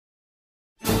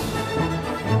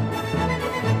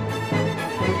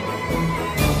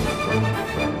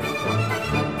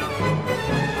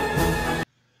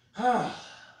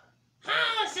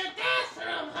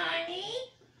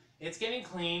getting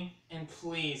clean, and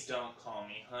please don't call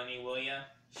me honey, will ya?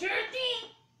 Sure thing,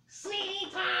 sweetie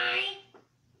pie.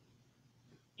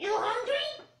 You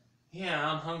hungry?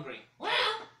 Yeah, I'm hungry. Well,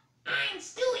 I'm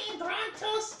stewing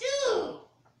Bronto Stew.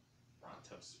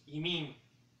 Brontos. You mean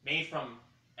made from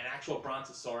an actual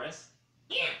brontosaurus?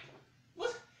 Yeah,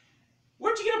 What?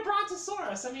 Where'd you get a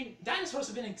brontosaurus? I mean, dinosaurs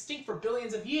have been extinct for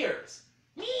billions of years.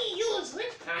 me use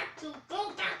witchcraft to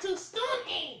go back to Stone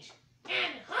Age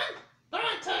and hunt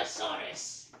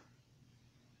Brontosaurus.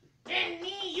 Then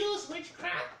me use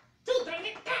witchcraft to bring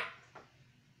it back.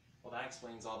 Well, that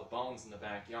explains all the bones in the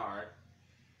backyard.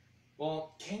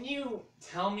 Well, can you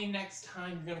tell me next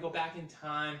time you're gonna go back in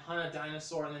time, hunt a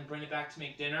dinosaur, and then bring it back to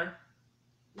make dinner?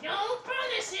 No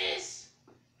promises.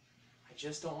 I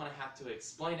just don't want to have to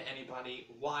explain to anybody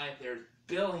why there's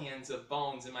billions of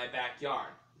bones in my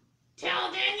backyard.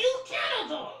 Tell them you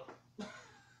cannibal.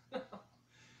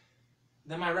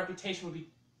 Then my reputation would be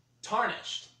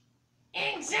tarnished.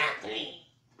 Exactly.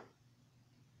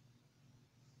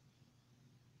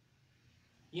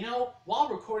 You know, while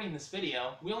recording this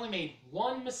video, we only made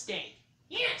one mistake.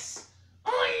 Yes,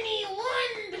 only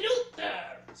one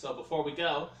blooper. So before we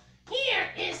go, Here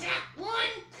is that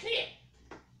one clip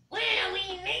where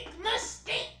we make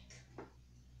mistake.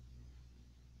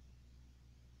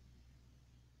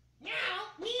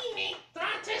 Now we make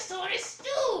Brontosaurus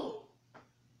stew.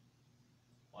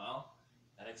 well,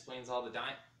 that explains all the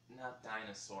not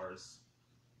dinosaurs.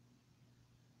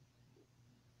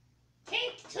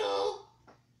 Take two.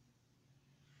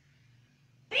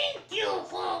 Thank you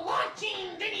for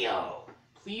watching video.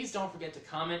 Please don't forget to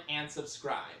comment and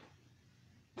subscribe.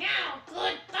 Now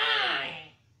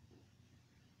goodbye.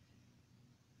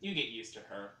 You get used to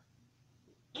her.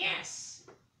 Yes.